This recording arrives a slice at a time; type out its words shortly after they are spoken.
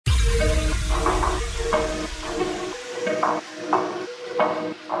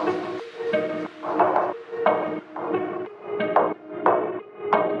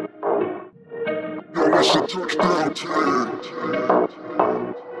Yo,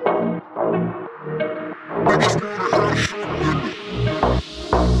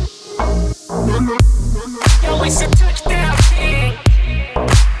 it's a touchdown king.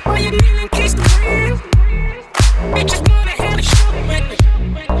 Why you kneeling, kiss the ring? Bitches wanna have a show with me.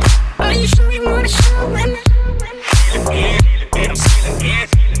 Are you sure you wanna show with me? I'm sealing in.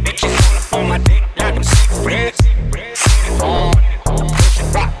 Bitches wanna on my dick like I'm sick friends. Sitting on,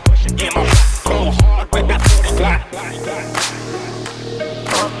 pushing rock, in my rock, go hard with that 40 Glock.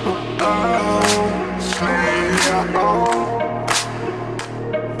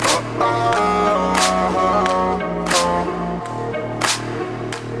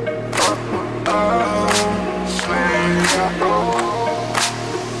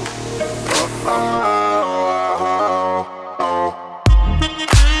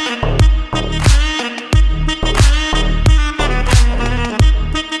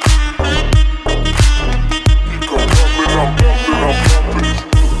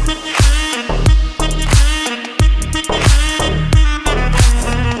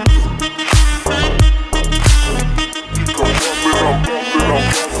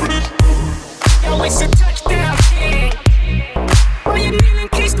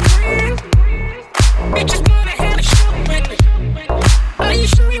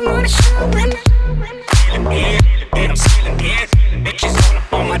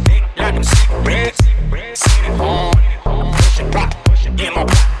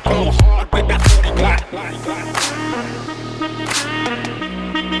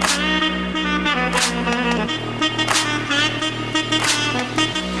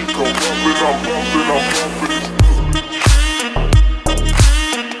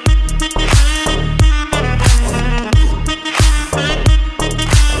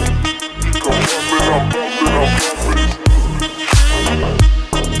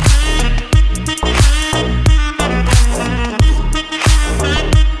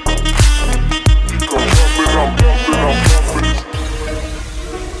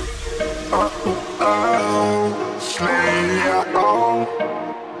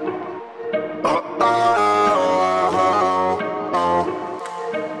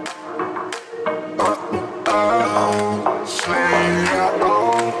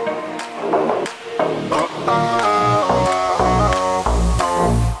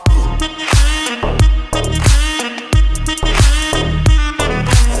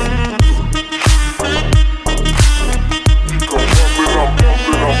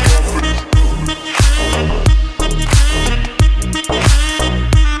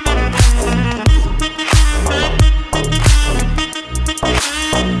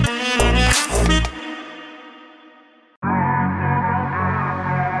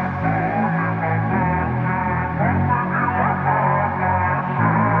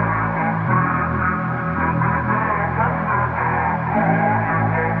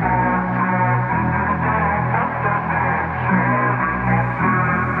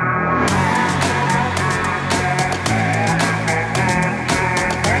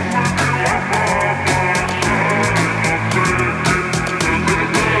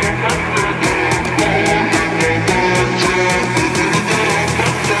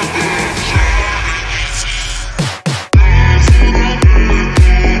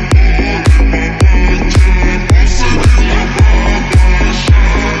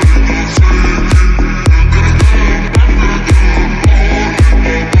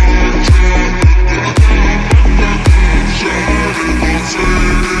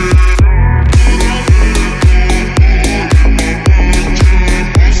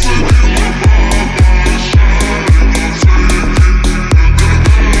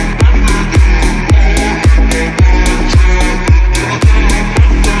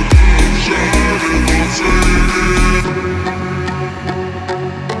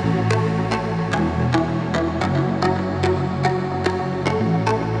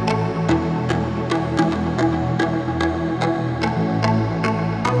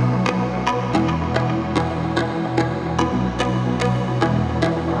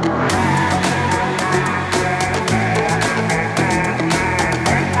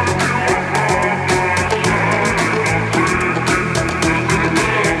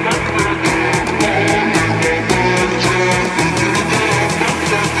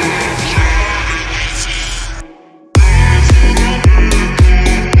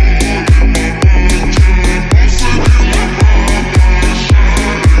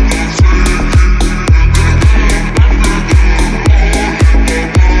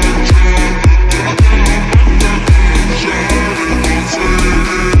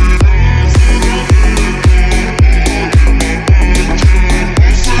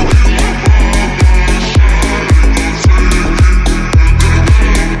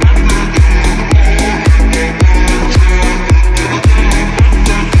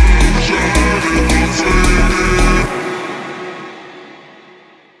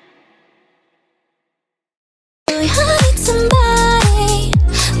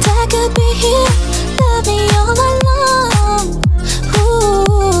 here, love me all along.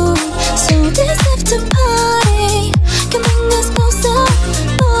 Ooh, so this after party can bring us closer,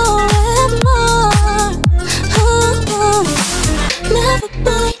 more and more.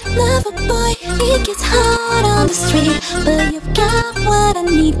 Lover boy, it gets hard on the street, but you've got what I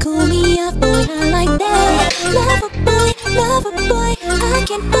need. Cool me off, boy, I like that. Lover boy, I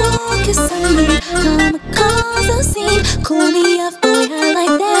can't focus on me. I'ma cause a scene. Cool me off, boy, I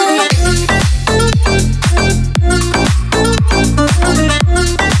like that.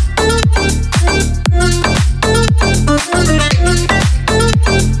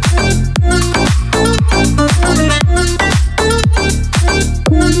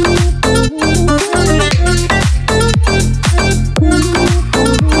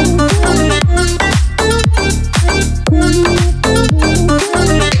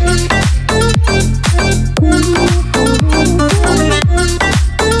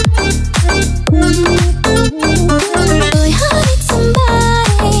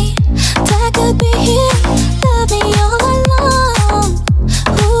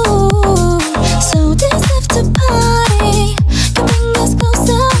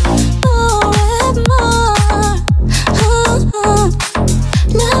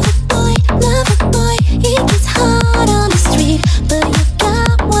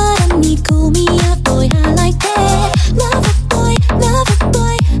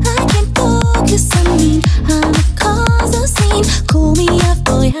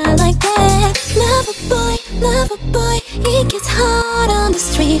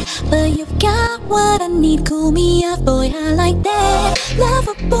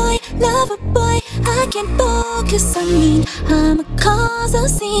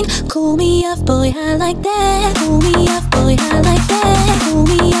 Cool me off, boy, I like that. Cool me off, boy, I like that. Cool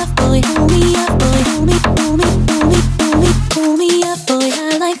me off, boy, cool me off, boy, cool me off, boy,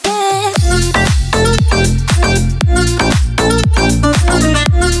 I like that.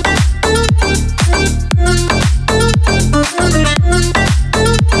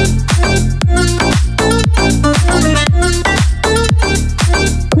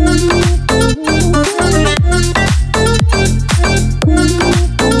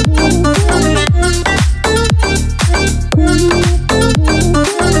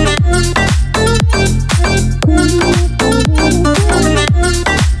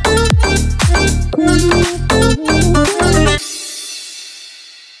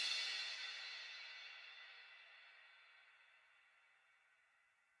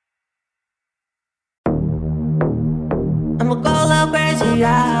 I'ma go a little crazy,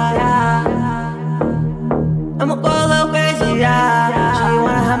 yeah. I'ma go a little crazy, yeah. She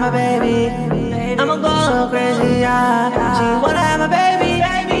wanna have my baby. I'ma go a little crazy, yeah. She wanna have my baby.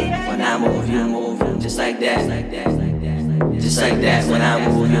 When I move, you move, just like that. Just like that. When I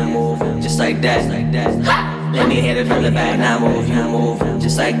move, you move, just like that. Let me hit it from the back. When I move, you move,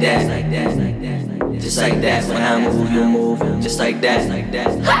 just like that. Just like that. When I move, you move, just like that.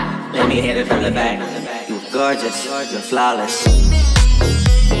 Let me hit it from the back. You gorgeous, you're flawless.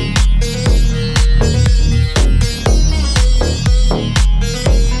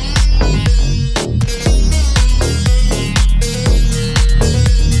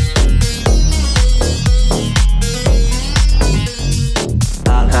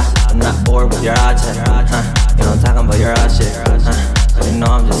 I'm not bored with your odd shit. You know I'm talking about your odd shit. You know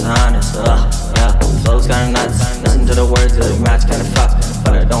I'm just honest. Yeah, flow's kinda nuts. Listen to the words of the match kinda fuck.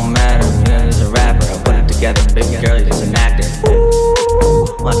 But it don't matter, you know, there's a rapper. I put it together, baby girl, you're just an actor.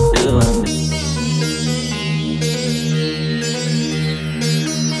 What you doing?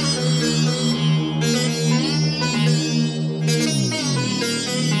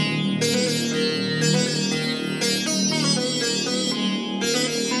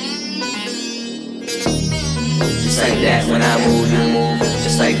 Just like that, when I move, you move.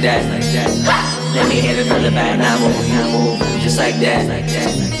 Just like that. Let me hit it from the back, now move, you move. Just like that.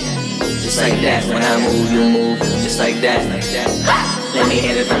 Just like that, when I move, you move. Just like that. Let me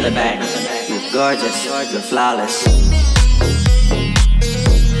hit it from the back. You're gorgeous, you're flawless.